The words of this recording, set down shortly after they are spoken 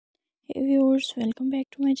Hey viewers, welcome back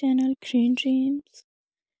to my channel Green Dreams.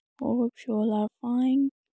 Hope you all are fine,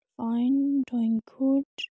 doing good,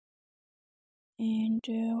 and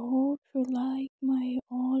hope you like my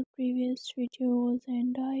all previous videos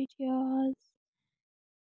and ideas.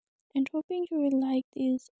 And hoping you will like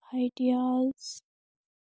these ideas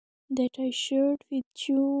that I shared with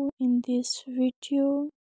you in this video.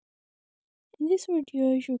 In this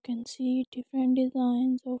video, you can see different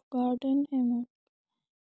designs of garden hammock.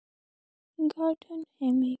 Garden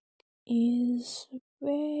hammock is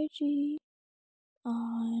very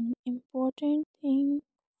an important thing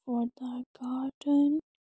for the garden.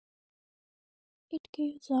 It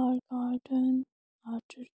gives our garden a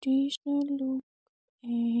traditional look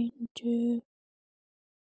and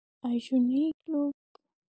a unique look.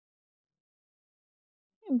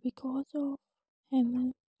 Because of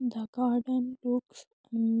hammock, the garden looks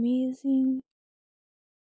amazing.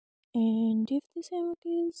 And if this hammock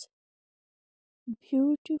is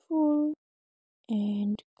beautiful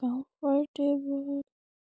and comfortable,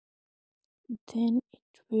 then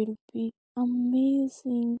it will be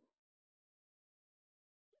amazing.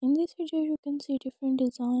 In this video, you can see different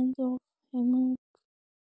designs of hammock.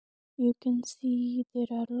 You can see there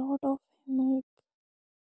are a lot of hammock.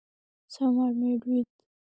 Some are made with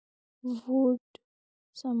wood,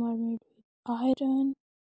 some are made with iron,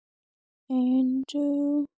 and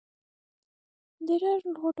there are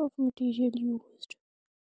a lot of material used.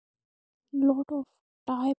 Lot of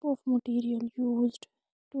type of material used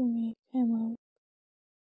to make hammock,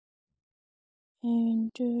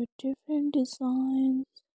 and different designs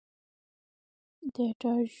that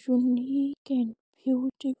are unique and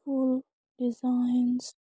beautiful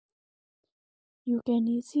designs. You can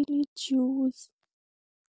easily choose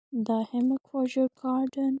the hammock for your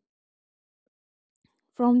garden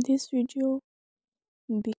from this video,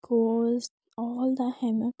 because all the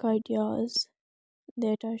hammock ideas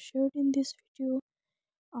that are shared in this video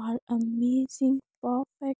are amazing,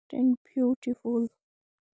 perfect and beautiful.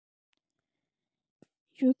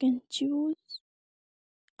 You can choose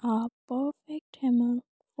a perfect hammock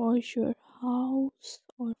for your house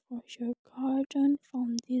or for your garden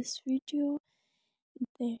from this video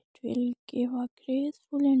that will give a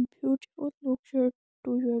graceful and beautiful look to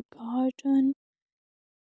your garden.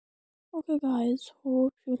 Okay guys,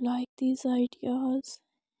 hope you like these ideas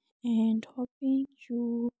and hoping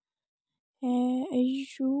you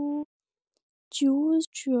choose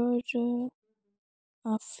your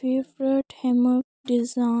favorite hammock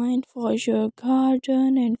design for your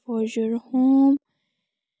garden and for your home.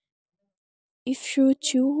 If you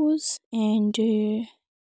choose and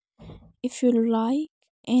if you like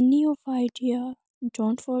any of idea,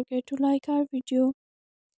 don't forget to like our video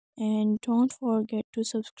and don't forget to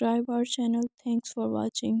subscribe our channel. Thanks for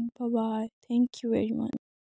watching. Bye bye. Thank you very much.